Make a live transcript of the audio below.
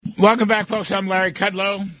Welcome back, folks. I'm Larry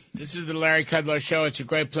Kudlow. This is the Larry Kudlow Show. It's a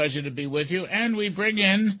great pleasure to be with you. And we bring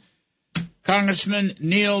in Congressman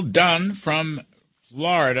Neal Dunn from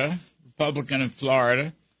Florida, Republican of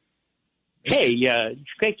Florida. Hey,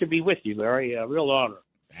 it's great to be with you, Larry. A real honor.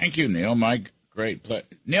 Thank you, Neal. My great pleasure.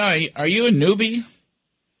 Neal, are you a newbie?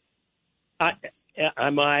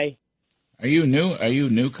 Am I? Are you new? Are you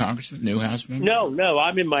new Congressman, new House member? No.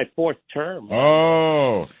 I'm in my fourth term.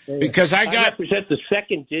 Oh, because I represent the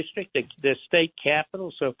 2nd district, the state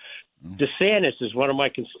capital. So DeSantis is one of my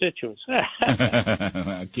constituents.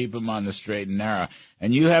 Keep him on the straight and narrow.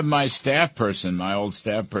 And you have my staff person, my old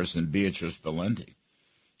staff person, Beatrice Valenti.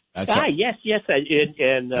 Yes.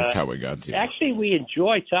 And that's how we got to you. Actually, we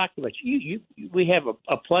enjoy talking about you. We have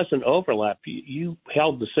a pleasant overlap. You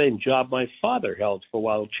held the same job my father held for a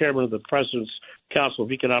while, chairman of the President's Council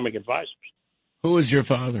of Economic Advisors. Who was your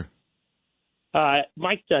father?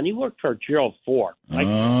 Mike Dunn. He worked for Gerald Ford.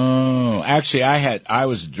 Actually, I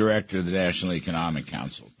was director of the National Economic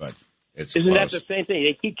Council, but Isn't that the same thing?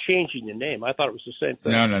 They keep changing the name. I thought it was the same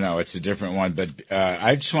thing. No. It's a different one. But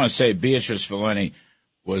I just want to say Beatrice Valenti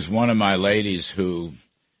was one of my ladies who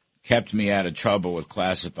kept me out of trouble with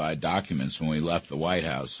classified documents when we left the White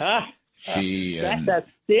House. She and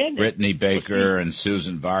Brittany Baker and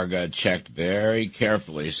Susan Varga checked very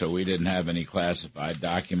carefully so we didn't have any classified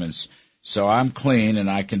documents. So I'm clean and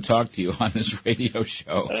I can talk to you on this radio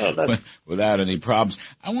show without any problems.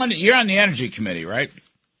 You're on the Energy Committee, right?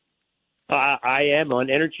 I am on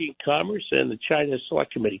Energy and Commerce and the China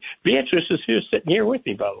Select Committee. Beatrice is here, sitting here with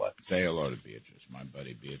me, by the way. Say hello to Beatrice, my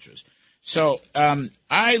buddy Beatrice. So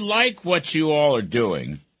I like what you all are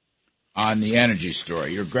doing on the energy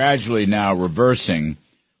story. You're gradually now reversing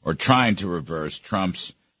or trying to reverse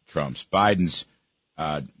Biden's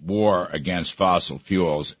war against fossil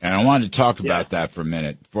fuels. And I wanted to talk about that for a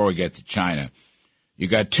minute before we get to China. You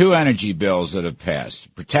got 2 energy bills that have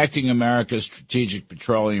passed. Protecting America's Strategic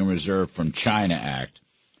Petroleum Reserve from China Act,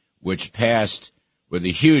 which passed with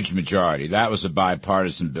a huge majority. That was a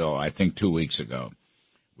bipartisan bill, I think 2 weeks ago,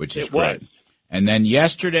 which is great. And then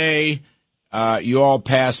yesterday, you all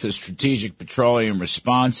passed the Strategic Petroleum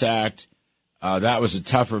Response Act. That was a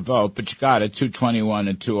tougher vote, but you got it, 221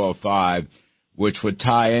 and 205, which would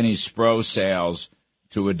tie any SPRO sales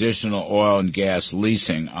to additional oil and gas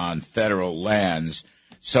leasing on federal lands.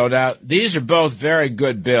 So now, these are both very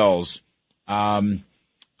good bills. I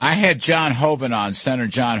had John Hoeven on, Senator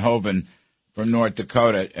John Hoeven from North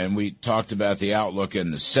Dakota, and we talked about the outlook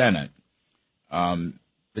in the Senate. The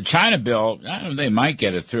China bill, I don't know, they might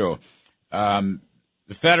get it through. The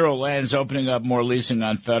federal lands, opening up more leasing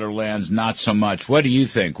on federal lands, not so much. What do you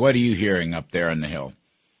think? What are you hearing up there on the Hill?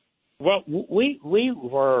 Well, we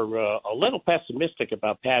were a little pessimistic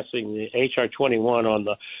about passing the H.R. 21 on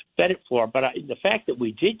the Senate floor, but the fact that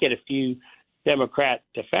we did get a few Democrat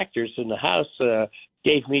defectors in the House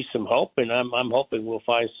gave me some hope, and I'm hoping we'll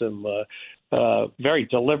find some very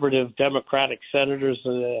deliberative Democratic senators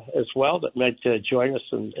as well that might join us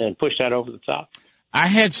and push that over the top. I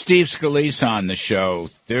had Steve Scalise on the show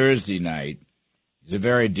Thursday night. He's a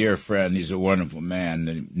very dear friend. He's a wonderful man,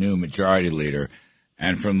 the new majority leader.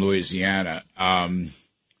 And from Louisiana.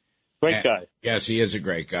 Great guy. Yes, he is a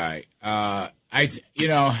great guy. I'm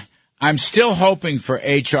still hoping for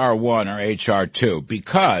H.R. 1 or H.R. 2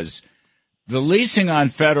 because the leasing on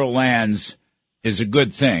federal lands is a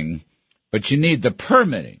good thing, but you need the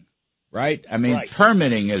permitting, right? I mean,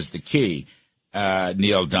 Permitting is the key,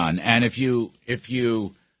 Neal Dunn. And if you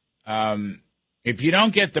don't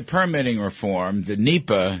get the permitting reform, the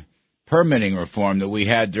NEPA permitting reform that we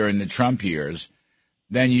had during the Trump years,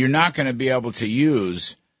 then you're not going to be able to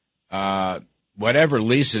use whatever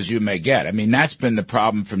leases you may get. I mean, that's been the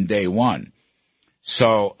problem from day one.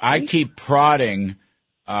 So I keep prodding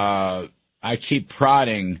my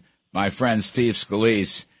friend Steve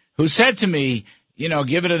Scalise, who said to me,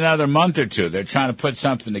 give it another month or two. They're trying to put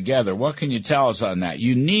something together. What can you tell us on that?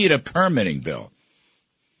 You need a permitting bill.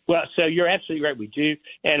 Well, so you're absolutely right. We do.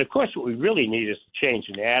 And, of course, what we really need is a change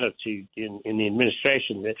in attitude in the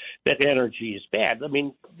administration that energy is bad. I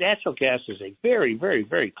mean, natural gas is a very, very,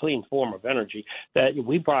 very clean form of energy. That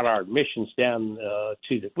we brought our emissions down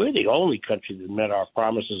we're the only country that met our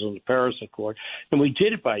promises on the Paris Accord, and we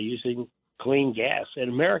did it by using clean gas. And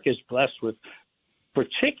America is blessed with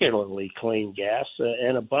particularly clean gas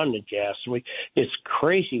and abundant gas. It's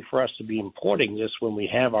crazy for us to be importing this when we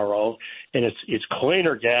have our own, and it's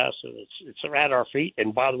cleaner gas, and it's at our feet.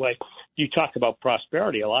 And by the way, you talk about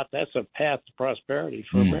prosperity a lot. That's a path to prosperity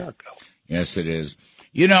for America. Yes, it is.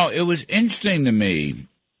 It was interesting to me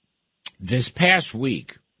this past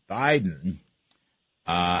week, Biden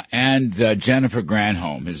and Jennifer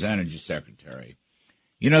Granholm, his energy secretary.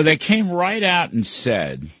 They came right out and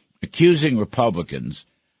said, accusing Republicans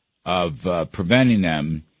of preventing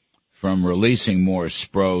them from releasing more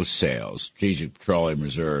SPRO sales, Strategic Petroleum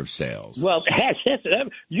Reserve sales. Well,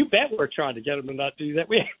 you bet we're trying to get them to not do that.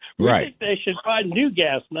 We Right. think they should find new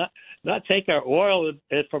gas, not take our oil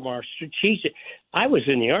from our strategic. I was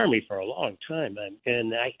in the Army for a long time,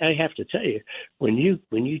 and I have to tell you, when you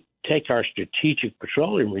take our Strategic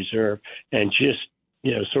Petroleum Reserve and just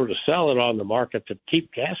sort of sell it on the market to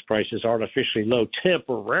keep gas prices artificially low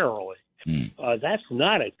temporarily, that's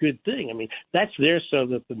not a good thing. I mean, that's there so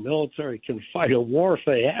that the military can fight a war if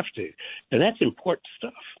they have to, and that's important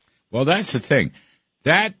stuff. Well, that's the thing.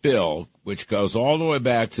 That bill, which goes all the way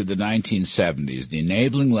back to the 1970s, the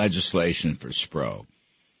enabling legislation for SPRO,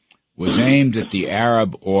 was aimed at the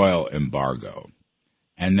Arab oil embargo.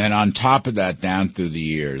 And then on top of that, down through the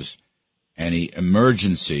years, any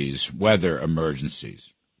emergencies, weather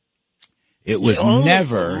emergencies. It was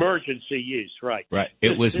never emergency use, right? Right.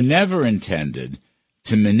 It was never intended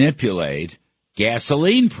to manipulate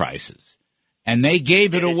gasoline prices, and they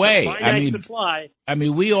gave it away. I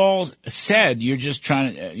mean, we all said you're just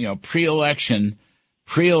trying to, pre-election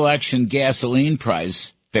gasoline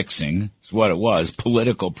price fixing is what it was,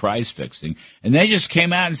 political price fixing, and they just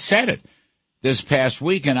came out and said it this past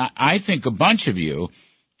week. And I think a bunch of you.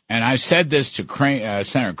 And I've said this to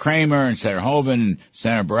Senator Kramer and Senator Hoeven and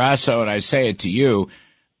Senator Barrasso, and I say it to you.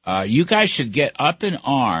 You guys should get up in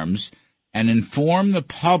arms and inform the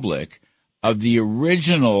public of the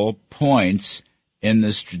original points in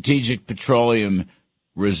the Strategic Petroleum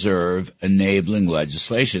Reserve enabling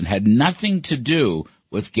legislation. It had nothing to do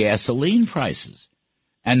with gasoline prices.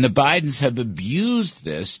 And the Bidens have abused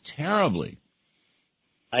this terribly.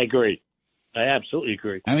 I agree. I absolutely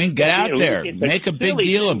agree. I mean, get out there. Make a big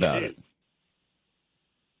deal about it.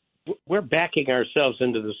 We're backing ourselves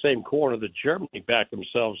into the same corner that Germany backed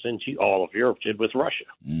themselves into, all of Europe did with Russia.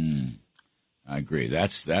 I agree.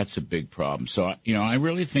 That's a big problem. So, I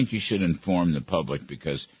really think you should inform the public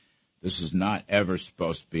because this is not ever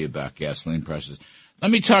supposed to be about gasoline prices.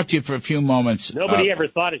 Let me talk to you for a few moments. Nobody ever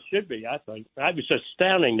thought it should be, I think. It was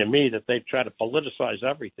astounding to me that they've tried to politicize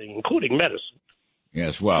everything, including medicine.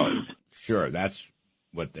 Yes, well, sure, that's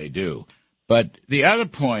what they do. But the other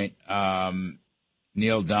point,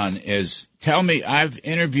 Neal Dunn, is tell me, I've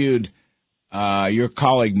interviewed your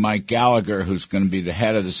colleague Mike Gallagher, who's going to be the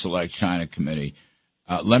head of the Select China Committee.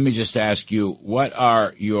 Let me just ask you, what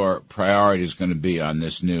are your priorities going to be on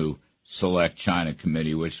this new Select China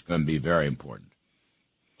Committee, which is going to be very important?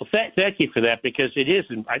 Well, thank you for that, because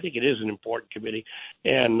I think it is an important committee.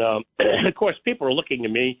 And, of course, people are looking to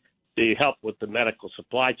me to help with the medical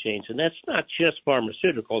supply chains. And that's not just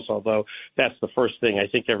pharmaceuticals, although that's the first thing I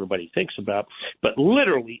think everybody thinks about, but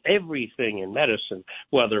literally everything in medicine,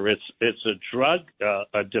 whether it's a drug,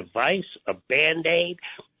 a device, a Band-Aid,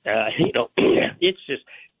 it's just,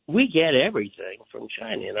 we get everything from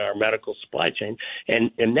China in our medical supply chain. And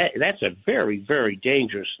that's a very, very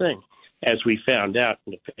dangerous thing. As we found out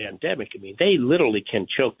in the pandemic, I mean, they literally can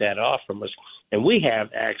choke that off from us. And we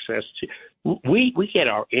have access to, we get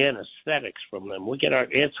our anesthetics from them. We get our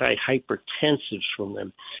antihypertensives from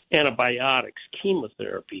them, antibiotics,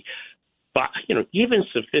 chemotherapy. But, even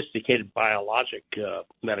sophisticated biologic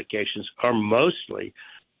medications are mostly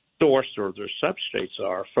sourced, or their substrates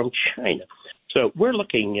are, from China. So we're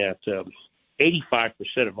looking at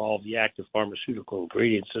 85% of all the active pharmaceutical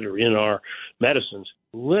ingredients that are in our medicines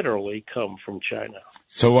literally come from China.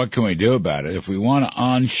 So what can we do about it? If we want to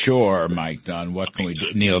onshore, Mike Dunn, what can we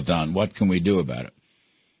do? Neal Dunn, what can we do about it?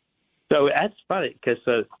 So that's funny, because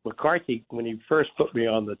McCarthy, when he first put me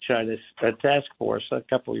on the China task force a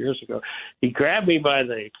couple of years ago, he grabbed me by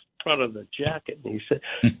the front of the jacket and he said,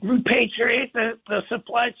 repatriate the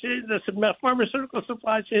supply chain, the pharmaceutical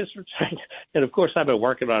supply chains from China. And of course, I've been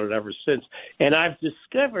working on it ever since. And I've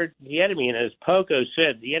discovered the enemy, and as Poco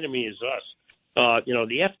said, the enemy is us.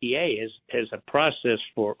 The FDA has a process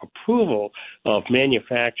for approval of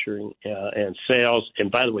manufacturing and sales, and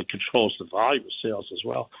by the way, controls the volume of sales as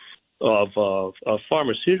well, of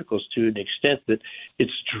pharmaceuticals to an extent that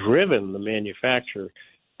it's driven the manufacturer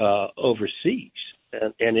overseas.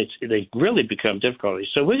 And they really become difficulties.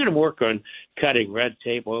 So we're going to work on cutting red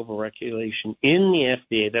tape, over-regulation in the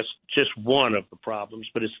FDA. That's just one of the problems,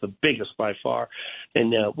 but it's the biggest by far.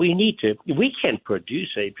 And we can produce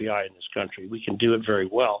API in this country. We can do it very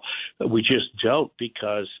well. But we just don't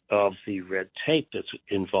because of the red tape that's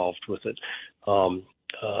involved with it.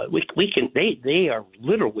 They are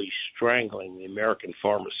literally strangling the American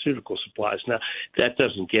pharmaceutical supplies. Now, that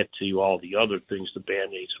doesn't get to all the other things, the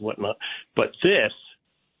Band-Aids and whatnot, but this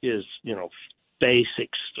is, basic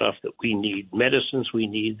stuff that we need, medicines we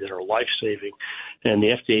need that are life-saving, and the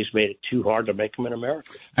FDA's made it too hard to make them in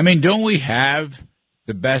America. I mean, don't we have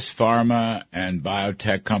the best pharma and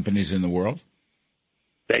biotech companies in the world?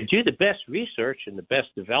 They do the best research and the best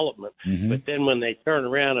development, but then when they turn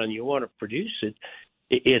around and you want to produce it,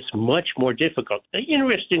 it's much more difficult.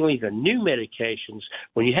 Interestingly, the new medications,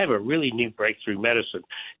 when you have a really new breakthrough medicine,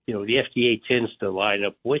 the FDA tends to line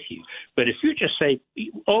up with you. But if you just say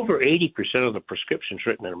over 80% of the prescriptions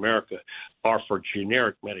written in America are for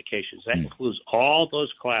generic medications, that includes all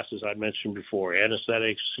those classes I mentioned before,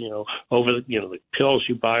 anesthetics, the pills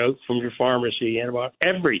you buy from your pharmacy, antibiotics,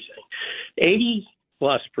 everything. 80+%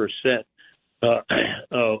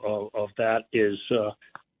 of that is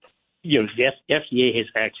the FDA has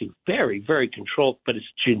actually very, very controlled, but it's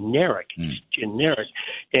generic. It's generic.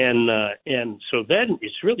 And so then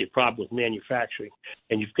it's really a problem with manufacturing.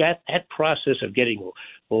 And you've got that process of getting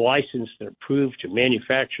licensed and approved to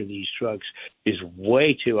manufacture these drugs is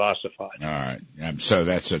way too ossified. All right. So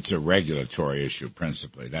it's a regulatory issue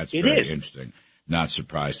principally. That's very interesting. Not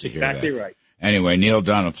surprised to hear that. Exactly right. Anyway, Neal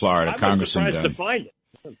Dunn of Florida, I'm Congressman surprised Dunn. to find it.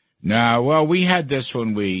 No, well, we had this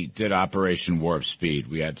when we did Operation Warp Speed.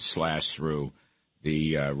 We had to slash through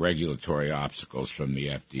the regulatory obstacles from the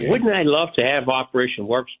FDA. Wouldn't I love to have Operation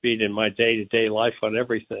Warp Speed in my day-to-day life on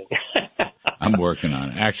everything? I'm working on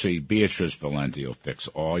it. Actually, Beatrice Valenti will fix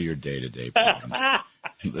all your day-to-day problems.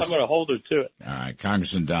 I'm going to hold her to it. All right.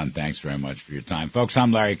 Congressman Dunn, thanks very much for your time. Folks,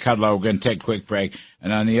 I'm Larry Kudlow. We're going to take a quick break.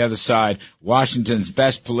 And on the other side, Washington's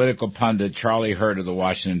best political pundit, Charlie Hurt of the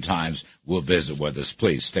Washington Times, will visit with us.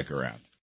 Please stick around.